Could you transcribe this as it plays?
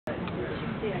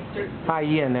Hi,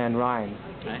 Ian and Ryan.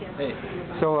 Hi. Hey.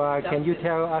 So can you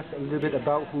tell us a little bit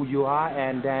about who you are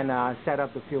and then set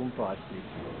up the film for us, please?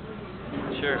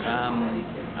 Sure.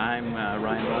 I'm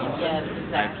Ryan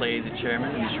Rollinson. I played the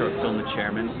chairman in the short film The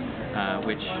Chairman,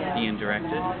 which Ian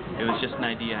directed. It was just an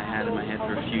idea I had in my head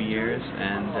for a few years,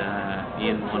 and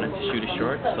Ian wanted to shoot a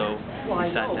short, so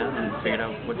we sat down and figured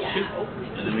out what to shoot,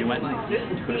 and then we went and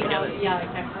put it together.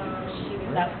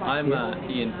 I'm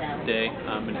Ian Day.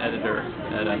 I'm an editor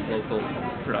at a local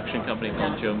production company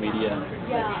called Joe Media,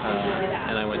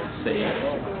 and I went to State.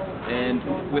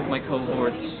 And with my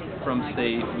cohorts from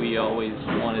State, we always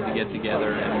wanted to get together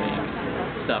and make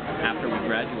stuff after we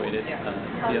graduated.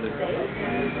 The other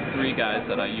three guys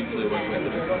that I usually work with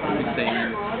are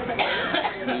Hussein,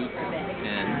 Luke,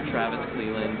 and Travis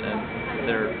Cleland, and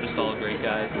they're just all great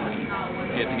guys, and we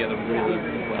get together really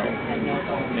well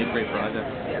and make great projects.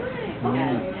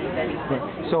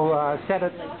 So set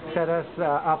us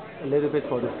up a little bit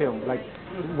for the film. Like,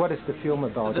 what is the film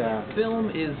about? The film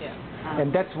is...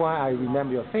 And that's why I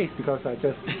remember your face, because I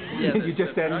just you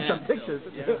just sent me some pictures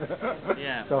of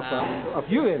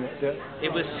you in it. It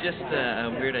was just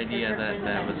a weird idea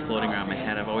that was floating around my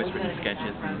head. I've always written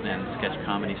sketches and sketch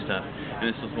comedy stuff, and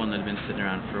this was one that had been sitting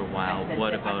around for a while.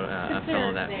 What about a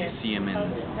fellow that you see him in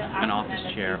an office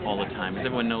chair all the time? Because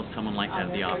everyone knows someone like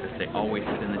that at the office. They always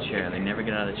sit in the chair. They never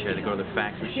get out of the chair. They go to the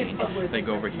fax machine. They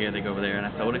go over here. They go over there. And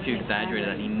I thought, what if you exaggerated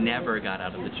that? He never got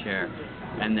out of the chair.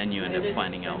 And then you end up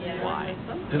finding out why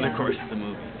in the course of the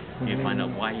movie. You find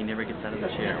out why he never gets out of the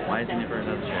chair. Why is he never out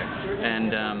of the chair?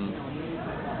 And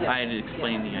I had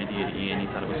explained the idea to Ian. He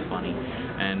thought it was funny.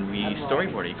 And we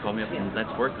storyboarded. He called me up and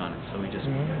let's work on it. So we just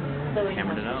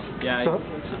hammered it out. Yeah, go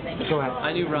ahead.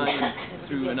 I knew Ryan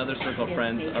through another circle of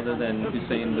friends other than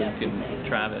Hussein, Luke, and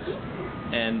Travis.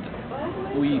 And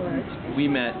we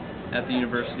met at the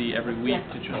university every week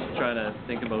to just try to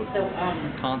think about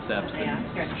concepts and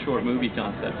short movie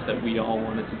concepts that we all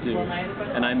wanted to do.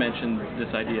 And I mentioned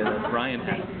this idea that Brian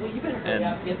had, and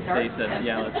they said,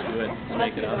 yeah, let's do it, let's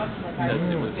make it up. Because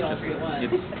it was just,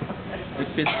 it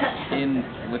fits in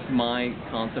with my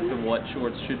concept of what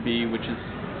shorts should be, which is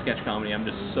sketch comedy. I'm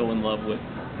just so in love with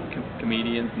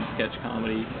comedians and sketch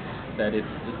comedy that it's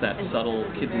just that subtle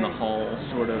kids in the hall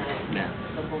sort of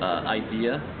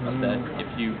idea that if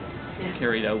you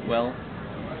carried out well,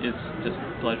 it's just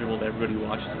pleasurable that everybody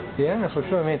watches it. Yeah, for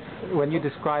sure. I mean, when you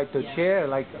describe the chair,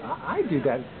 like I do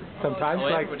that sometimes,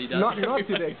 like not to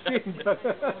the extreme, but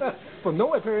for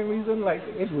no apparent reason, like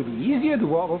it would be easier to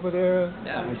walk over there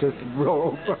and just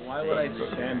roll over. Why would I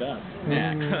stand up?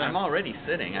 Yeah, I'm already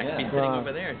sitting. I could be sitting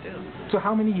over there too. So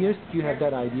how many years did you have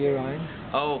that idea, Ryan?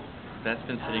 Oh, that's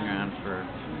been sitting around for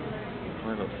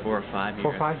about 4 or 5 years.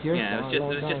 4 or 5 years? Yeah, it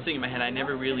was just sitting in my head. I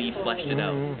never really fleshed it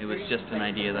out. It was just an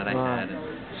idea that I had.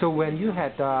 So when you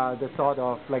had the thought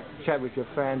of like chat with your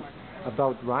friends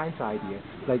about Ryan's idea,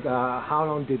 like how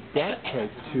long did that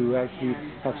take to actually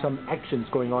have some actions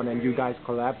going on and you guys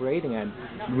collaborating and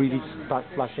really start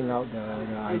fleshing out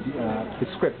the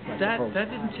script? That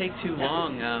didn't take too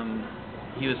long.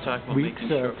 He was talking about making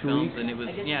short films, and it was,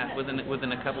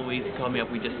 within a couple of weeks he called me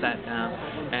up. We just sat down,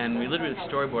 and we literally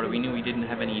storyboarded. We knew we didn't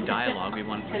have any dialogue. We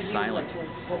wanted to be silent,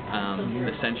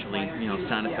 essentially,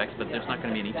 sound effects, but there's not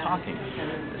going to be any talking.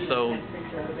 So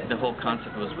the whole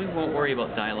concept was, we won't worry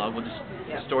about dialogue, we'll just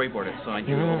storyboard it. So I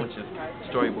drew a whole bunch of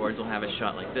storyboards. We'll have a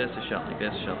shot like this, a shot like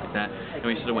this, a shot like that, and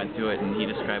we sort of went through it, and he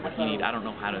described what he needed. I don't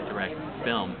know how to direct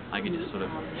film. I could just sort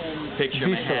of picture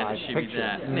in my head and shoot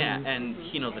that. Yeah, and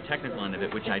he knows the technical end of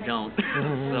it, which I don't.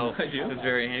 So it was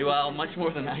very, well, much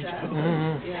more than I do.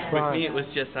 With me, it was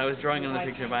just, I was drawing on the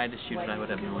picture. If I had to shoot it, I would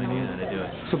have no idea how to do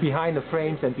it. So behind the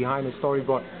frames and behind the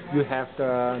storyboard, you have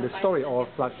the story all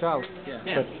flushed out.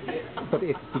 But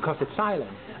it's because it's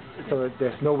silent, so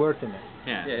there's no words in it.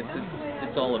 Yeah,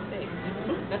 it's all the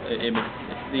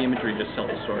imagery just tells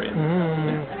the story.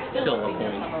 It's still a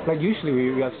point. Like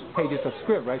usually we have pages of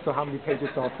script, right? So how many pages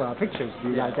of pictures do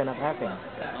you guys end up having?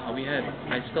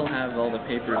 I still have all the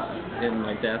papers in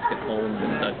my desk at home,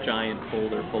 and a giant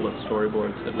folder full of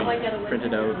storyboards that we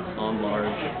printed out on large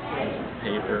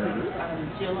paper.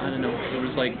 I don't know, there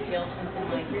was like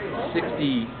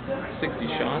 60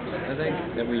 shots, I think,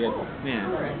 that we had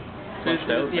flushed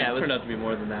out. Yeah, it turned out to be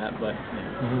more than that, but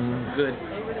good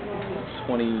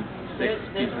 26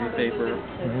 pieces of paper.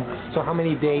 So how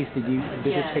many days did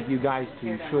it take you guys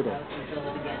to shoot it?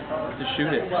 To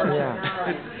shoot it?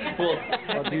 Yeah. Well,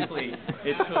 technically,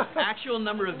 it took... Actual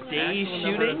number of days shooting?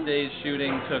 Number of days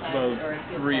shooting took about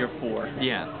 3 or 4.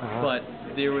 Yeah. But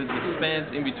there was a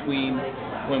span in between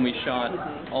when we shot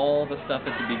all the stuff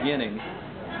at the beginning,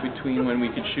 between when we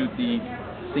could shoot the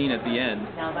scene at the end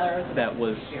that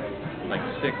was like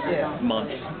 6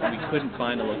 months. We couldn't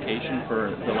find a location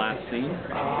for the last scene.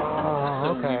 So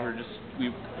okay. we were just,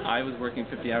 I was working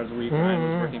 50 hours a week, Ryan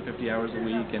was working 50 hours a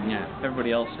week, and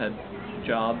everybody else had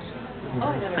jobs.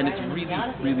 And it's really,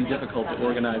 really difficult to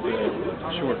organize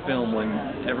a short film when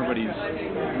everybody's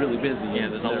really busy. Yeah,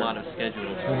 there's a lot of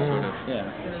schedules to sort of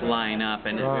line up,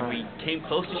 and we came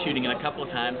close to shooting it a couple of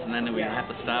times, and then we had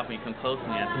to stop. We come close,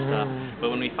 and we had to stop.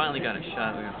 But when we finally got a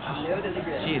shot, we were,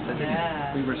 geez, that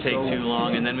didn't take too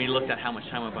long. And then we looked at how much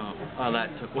time we went, oh, that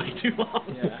took way too long.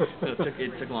 So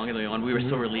it took longer than we wanted. We were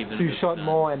so relieved. So you shot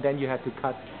more, and then you had to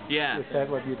cut. Yeah. Is that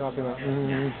what you're talking about?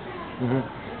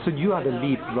 So you are the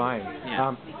lead, Ryan.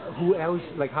 Yeah. Who else?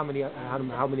 Like how many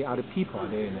other people are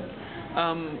there in it?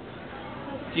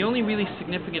 The only really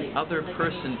significant other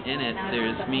person in it,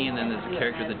 there's me, and then there's a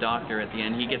character, the doctor, at the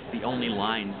end. He gets the only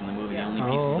lines in the movie, the only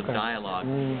pieces of dialogue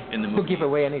in the movie. Don't give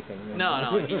away anything. No,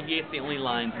 he gets the only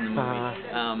lines in the movie.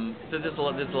 So there's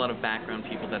a lot of background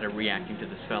people that are reacting to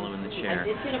this fellow in the chair.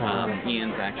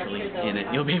 Ian's actually in it.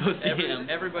 You'll be able to see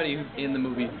him. Everybody in the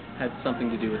movie had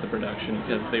something to do with the production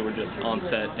because they were just on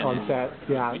set. And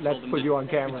yeah. Let's put you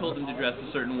on camera. We told them to dress a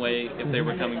certain way if they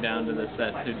were coming down to the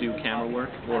set to do camera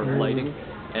work or lighting.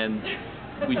 And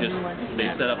we just, they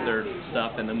set up their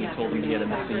stuff, and then we told them to get in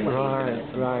the scene.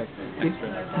 Right.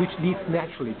 Which leads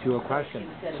naturally to a question.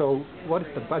 So, what is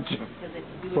the budget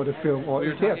for the film, or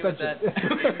is there a budget?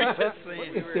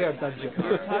 Is there a budget? We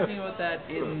were talking about that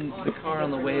in the car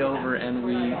on the way over, and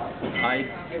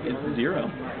it's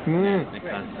zero. It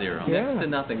costs zero. Next to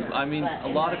nothing. I mean, a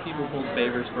lot of people pulled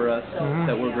favors for us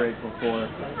that we're grateful for,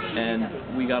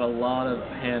 and we got a lot of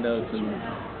handouts and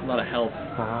a lot of help.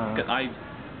 I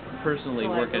personally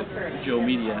work at Joe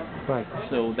Media,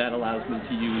 so that allows me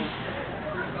to use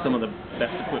some of the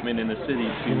best equipment in the city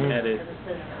to edit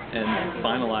and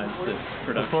finalize this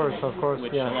production, of course,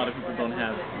 which a lot of people don't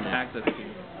have access to.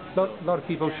 A lot of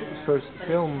people's first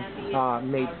film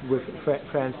made with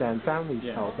friends and family's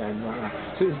help, and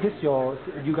so is this you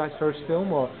guys' first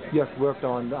film, or you have worked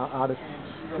on other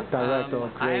direct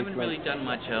or create? I haven't really done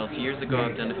much else. Years ago,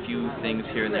 I've done a few things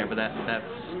here and there, but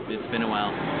it's been a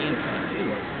while.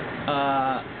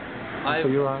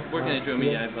 Working at Joe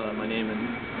Media, I have my name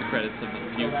and the credits of a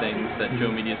few things that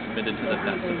Joe Media submitted to the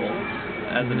festival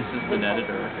as an assistant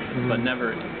editor, but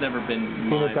it's never been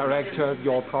my director,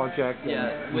 your project.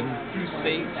 Through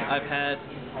State, I've had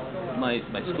my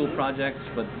school projects,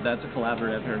 but that's a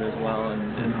collaborative effort as well,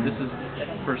 and this is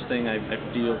the first thing I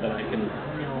feel that I can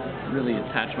really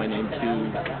attach my name to,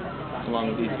 along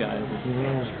with these guys,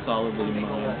 is solidly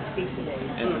mine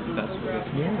and the festival.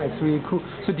 Yeah, that's really cool.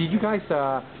 So did you guys,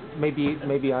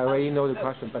 maybe I already know the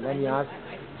question, but let me ask,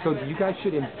 so do you guys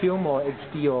shoot in film or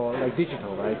HD or like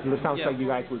digital, right? It sounds like you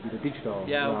guys would be the digital.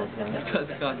 Because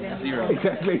it costs zero.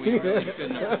 Exactly. We really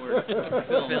couldn't afford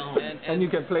film. And you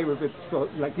can play with it, so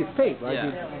like it's paid, right?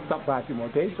 You stop by a few more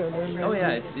days and then...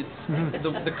 It's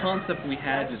the concept we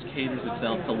had just caters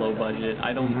itself to low budget.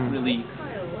 I don't really...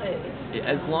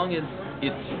 As long as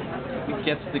it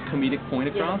gets the comedic point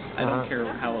across, I don't care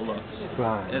how it looks.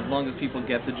 As long as people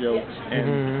get the jokes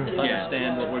and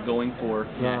understand what we're going for.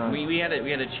 We had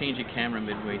to change a camera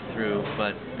midway through,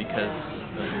 but because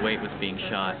of the way it was being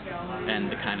shot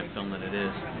and the kind of film that it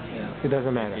is, it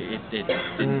doesn't matter. It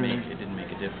didn't make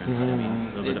a difference. I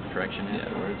mean, a little bit of correction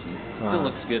afterwards. It still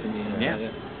looks good in the end.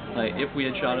 Like if we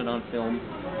had shot it on film,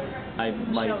 I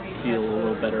might feel a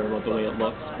little better about the way it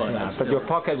looks, but your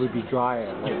pocket would be drier.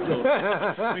 We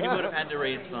would have had to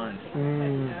raise funds.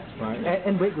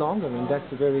 And wait longer. I mean,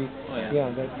 that's a very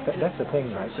that's the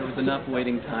thing, right? There was enough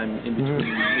waiting time in between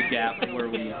the gap where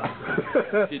we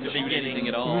didn't shoot anything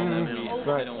at all.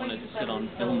 I don't want to just sit on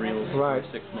film reels for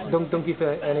 6 months. Don't give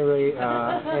away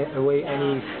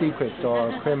any secrets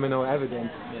or criminal evidence.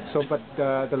 So, but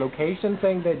the location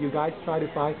thing that you guys try to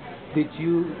find, did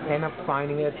you end up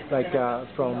finding it like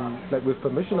from like with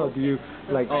permission, or do you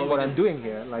like what I'm doing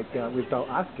here like without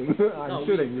asking? I'm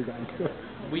shooting you guys.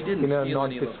 We didn't steal any of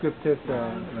non-descriptive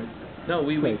No,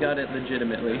 we got it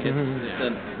legitimately.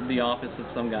 It's the office of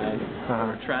some guy,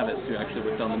 Travis, who actually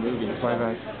worked on the movie. So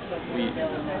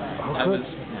I was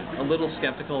a little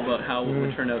skeptical about how it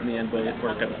would turn out in the end, but it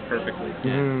worked out perfectly.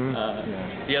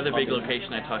 The other big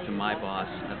location, I talked to my boss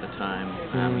at the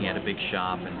time. He had a big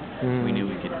shop, and we knew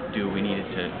we could do what we needed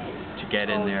to to get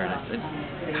in there, and I said,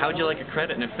 "How'd you like a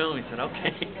credit in a film?" He said,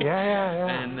 "Okay." Yeah.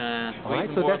 And all right,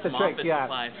 we so bought that's the some trick. office Yeah.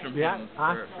 supplies from Yeah. him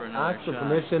Ask for another for shot.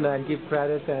 permission and give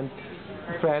credit, and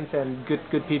friends and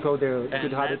good people. They're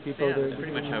good-hearted people. Yeah, that's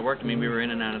pretty much how it worked. I mean, we were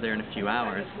in and out of there in a few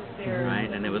hours, right?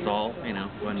 And it was all, you know,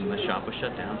 when the shop was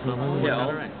shut down. So it worked out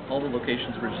all right. All the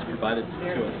locations were just provided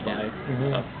to us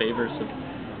by favors of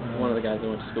one of the guys I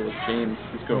went to school with, James.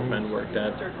 His girlfriend worked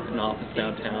at an office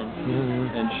downtown,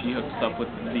 and she hooked us up with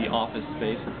the office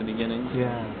space at the beginning.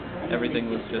 Yeah. Everything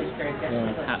was just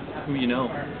who you know.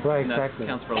 Right, and exactly.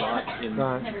 That counts for a lot in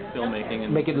filmmaking.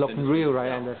 And make it look real,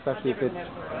 right? And especially if it's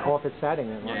office setting.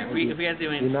 Yeah, if we had to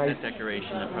do any set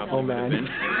decoration, that probably would have been.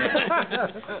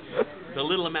 The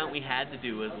little amount we had to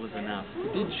do was enough.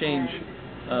 It did change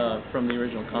from the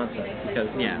original concept, because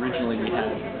originally we had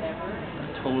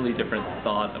a totally different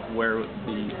thought of where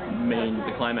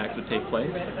the climax would take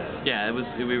place. Yeah,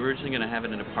 we were originally going to have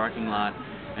it in a parking lot,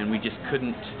 and we just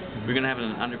couldn't. We were going to have it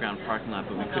in an underground parking lot,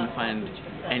 but we couldn't find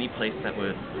any place that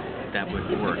would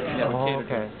work.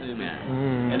 Okay. Yeah.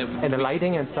 And the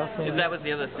lighting and stuff. That was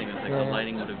the other thing. It was like the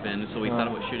lighting would have been. So we thought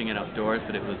about shooting it outdoors,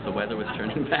 but the weather was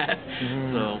turning bad.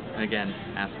 So again,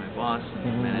 asked my boss,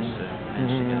 and managed to get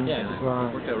it together.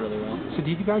 It worked out really well. So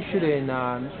did you guys shoot in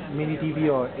mini DV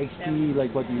or HD?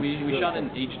 Like what we shot in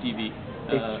HDV.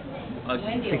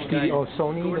 HDV or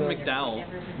Sony? Gordon McDowell,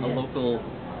 a local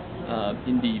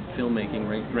indie filmmaking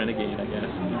renegade, I guess.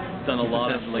 He's done a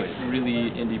lot of like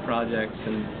really indie projects,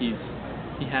 and he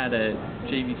had a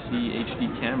JVC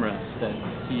HD camera that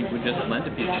he would just lend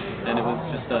to people, and it was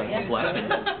just a blessing.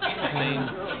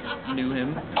 Shane knew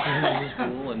him from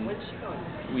school, and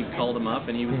we called him up,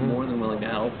 and he was more than willing to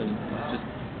help, and it's just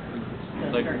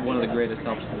like one of the greatest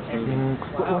helps to this movie.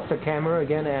 What's the camera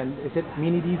again, and is it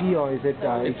mini DV or is it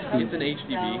HD? It's an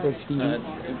HDV.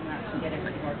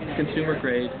 Consumer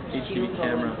grade HDV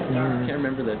camera. I can't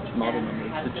remember the model number.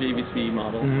 It's the JVC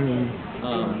model.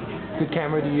 Good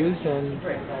camera to use, and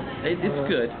it's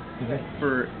good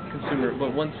for consumer.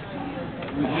 But once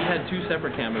we had two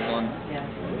separate cameras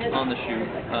on the shoot.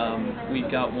 We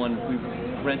got one. We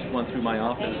rented one through my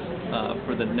office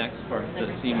for the next part, the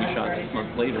scene we shot 6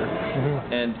 months later,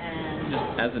 and just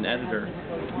as an editor,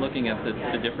 looking at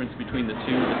the difference between the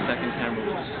two, the second camera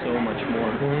was so much more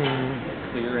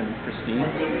clear and pristine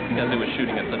because it was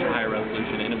shooting at such a higher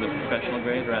resolution, and it was professional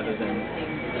grade rather than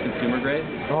consumer grade.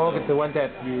 Oh, the one that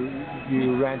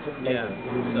you rented later.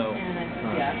 Yeah. So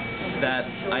that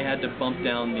I had to bump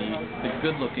down the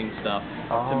good-looking stuff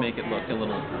to make it look a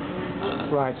little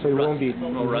right. So it won't be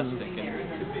more rustic and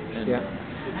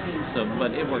so,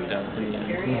 but it worked out in the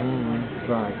end.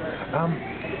 Right.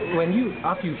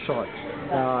 After you shot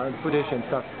footage and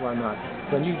stuff, whatnot,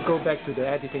 when you go back to the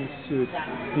editing suite,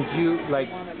 did you like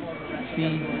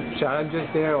see challenges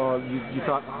there, or you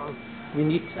thought, we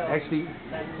need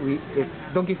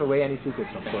don't give away any secrets,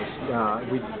 of course.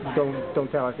 We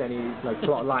don't tell us any like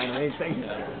plot line or anything.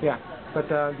 But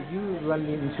did you run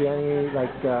into any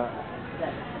like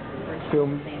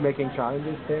film making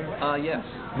challenges there? Yes.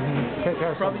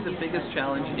 Probably the biggest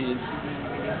challenge is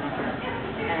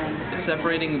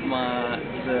separating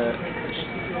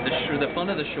the fun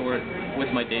of the short with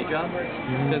my day job,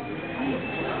 because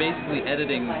basically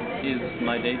editing is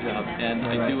my day job, and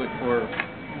I do it for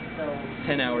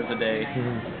 10 hours a day,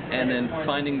 and then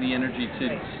finding the energy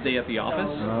to stay at the office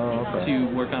to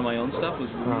work on my own stuff was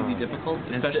really difficult,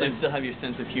 especially and still have your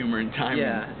sense of humor and time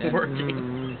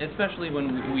working. Especially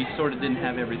when we sort of didn't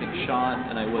have everything shot,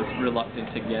 and I was reluctant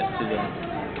to get to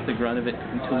the grunt of it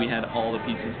until we had all the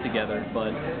pieces together. But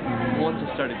once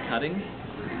I started cutting,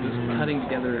 it was cutting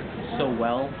together so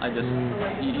well. I just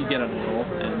you get on a roll,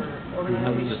 and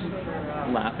I was just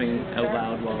laughing out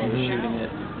loud while I was shooting it.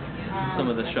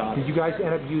 Some of the shots. Did you guys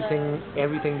end up using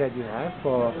everything that you have,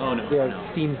 or there are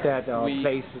scenes that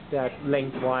places that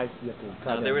lengthwise you have to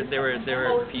cut? There were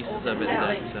pieces of it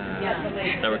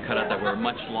that were cut out that were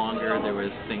much longer. There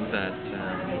was things that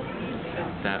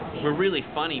were really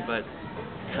funny, but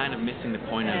kind of missing the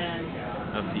point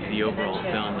of the overall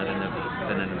film that ended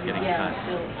up getting cut.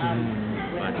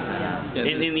 But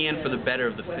in the end, for the better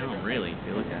of the film, really, if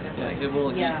you look at it.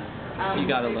 You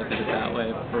got to look at it that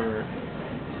way.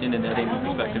 In an editing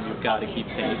perspective, you've got to keep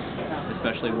pace,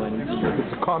 especially when you're... It's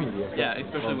a comedy. Yeah,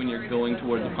 especially when you're going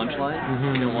towards a punchline.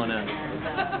 You don't want to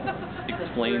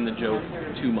explain the joke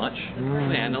too much.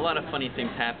 Yeah, and a lot of funny things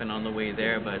happen on the way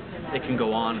there, but it can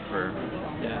go on for...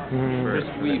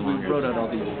 We wrote out all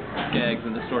these gags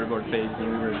in the storyboard phase,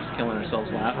 and we were just killing ourselves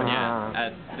laughing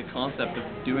at the concept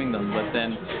of doing them, but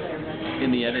then in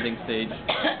the editing stage,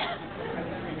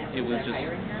 it was just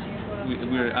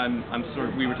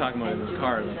we were talking about it in the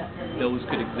car, like, those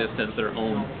could exist as their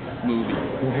own movie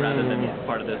rather than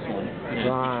part of this one. And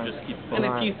Right. you just keep And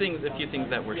a few things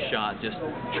that were shot. Just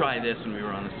try this when we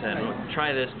were on the set. Or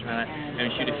try this, try that,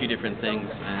 and shoot a few different things.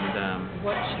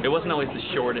 And it wasn't always the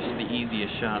shortest, the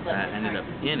easiest shot that ended up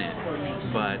in it,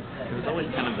 but it was always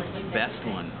kind of the best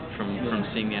one from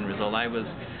seeing the end result.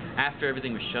 After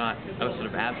everything was shot, I was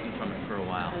sort of absent from it for a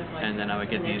while, and then I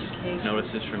would get these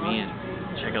notices from Ian,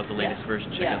 check out the latest version,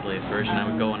 check out the latest version. I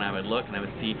would go and I would look and I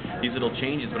would see these little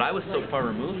changes, but I was so far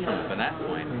removed from it by that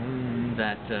point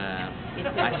that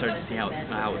I started to see how it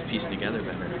was pieced together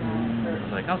better. I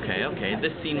was like, okay,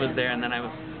 this scene was there, and then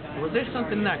was there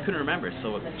something that I couldn't remember?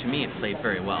 So to me, it played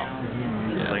very well.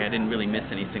 It was like I didn't really miss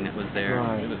anything that was there.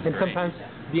 Right. It was And great. sometimes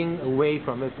being away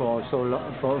from it for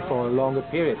a longer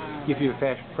period gives you a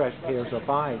fresh pairs of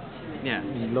eyes. Yeah.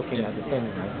 Looking at the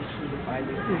thing. Right?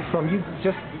 From you,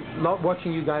 just not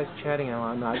watching you guys chatting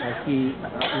around, I see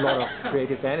a lot of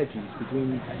creative energies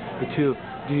between the two.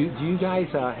 Do you guys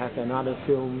have another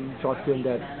short film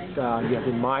that you have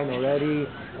in mind already?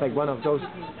 Like one of those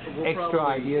extra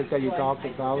ideas that you talked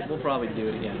about? We'll probably do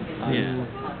it again.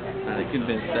 I'm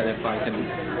convinced that if I can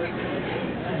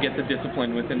get the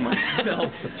discipline within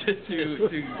myself to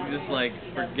just like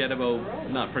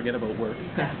not forget about work,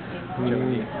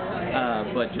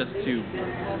 but just to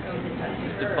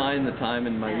find the time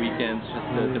in my weekends just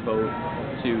to devote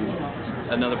to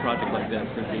another project like that.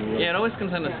 Yeah, it always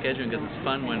comes down to scheduling because it's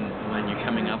fun when you're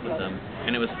coming up with them,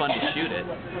 and it was fun to shoot it,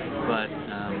 but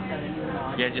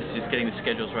just getting the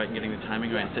schedules right and getting the timing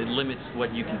right. So it limits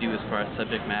what you can do as far as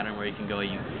subject matter and where you can go.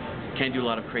 You can't do a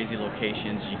lot of crazy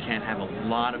locations. You can't have a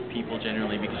lot of people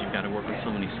generally because you've got to work with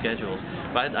so many schedules.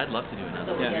 But I'd love to do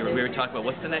another one. Yeah. We were talking about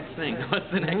what's the next thing? What's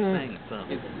the next thing? So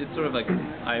it's sort of like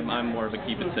I'm more of a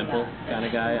keep it simple kind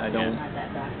of guy.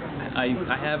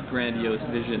 I have grandiose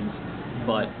visions,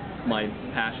 but my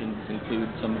passions include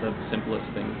some of the simplest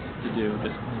things to do,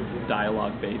 just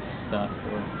dialogue-based stuff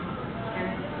or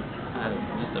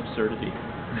just absurdity.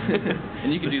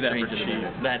 And you can do that for cheap.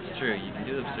 That's true. You can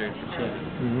do absurd for cheap.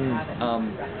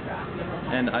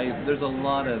 And there's a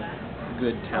lot of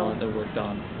good talent that worked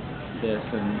on this,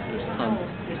 and there's tons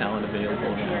of talent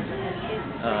available.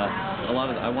 I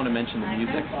want to mention the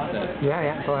music that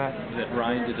go ahead. That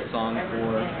Ryan did a song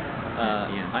for.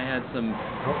 I had some.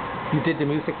 You did the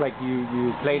music, like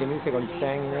you played the music or you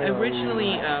sang?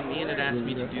 Originally, Ian had asked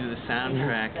me to do the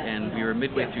soundtrack, and we were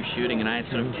midway through shooting, and I had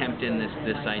sort of temped in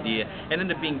this idea. It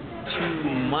ended up being too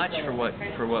much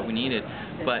for what we needed,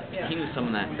 but he knew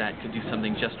someone that could do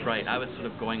something just right. I was sort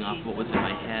of going off what was in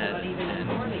my head,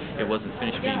 and it wasn't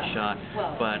finished being shot.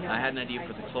 But I had an idea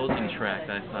for the closing track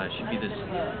that I thought should be this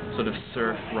sort of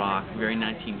surf rock, very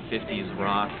 1950s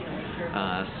rock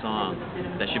song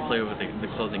that should play over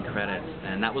the closing credits,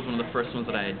 and that was one of the first ones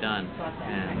that I had done,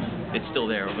 and it's still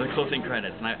there over the closing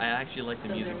credits, and I actually like the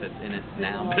music that's in it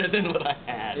now better than what I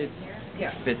had. It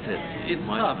fits it. It's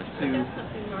tough to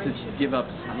give up,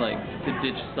 like, to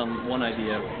ditch one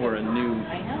idea for a new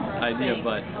idea,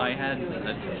 but I had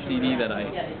a CD that I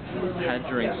had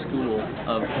during school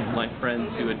of my friends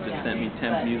who had just sent me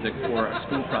temp music for a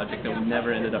school project that we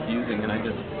never ended up using, and I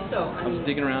was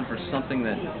digging around for something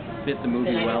that fit the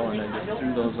movie well, and I just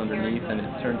threw those underneath, and it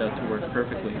turned out to work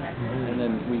perfectly. And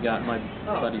then we got my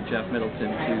buddy Jeff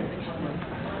Middleton to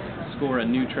score a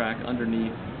new track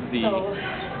underneath the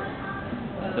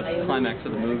climax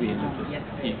of the movie, and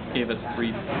he gave us 3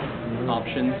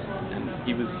 options, and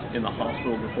he was in the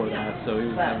hospital before that, so he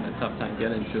was having a tough time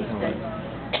getting to it. And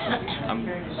I'm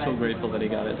so grateful that he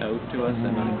got it out to us,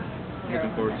 and I'm looking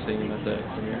forward to seeing him at the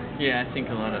premiere. Yeah, I think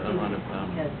a lot of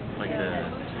like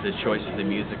the choice of the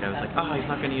music, I was like, oh, he's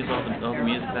not going to use all the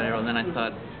music that I wrote. And then I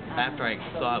thought, after I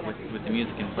saw it with the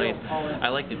music in place, I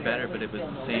liked it better, but it was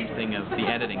the same thing of the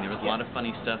editing. There was a lot of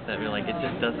funny stuff that were like, it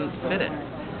just doesn't fit it.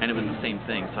 And it was the same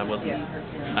thing, so I was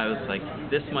like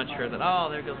this much sure that, oh,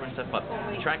 there goes my stuff, but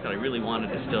the track that I really wanted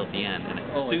is still at the end, and it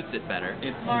suits it better.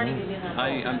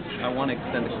 I want to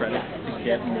extend the credit to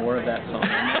get more of that song in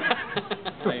there.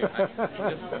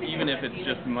 Even if it's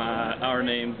just our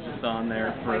names just on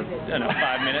there for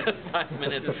 5 minutes. 5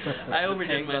 minutes. I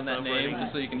overdid on that name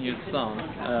just so you can hear the song.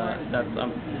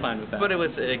 I'm fine with that. But it was,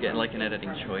 again, like an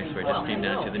editing choice where it just came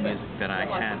down to the music that I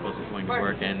had wasn't going to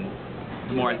work, and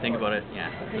the more I think about it,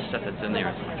 the stuff that's in there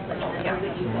is much better.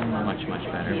 Much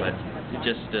better, but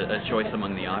just a choice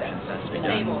among the options has to be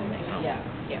done. So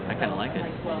I kind of like it.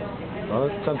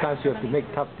 Well, sometimes you have to make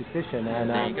tough decisions,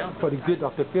 and for the good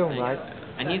of the film, right?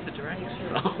 And he's the director,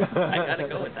 so I got to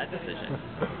go with that decision.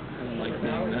 I like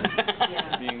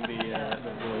being the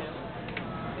voice.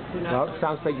 Well,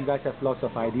 sounds like you guys have lots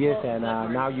of ideas, and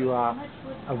now you are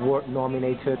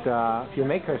award-nominated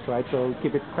filmmakers, right? So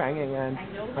keep it cranking, and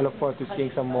I look forward to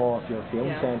seeing some more of your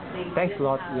films. And thanks a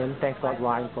lot, Ian. Thanks a lot,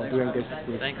 Ryan, for doing this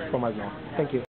for my vlog. Thank you.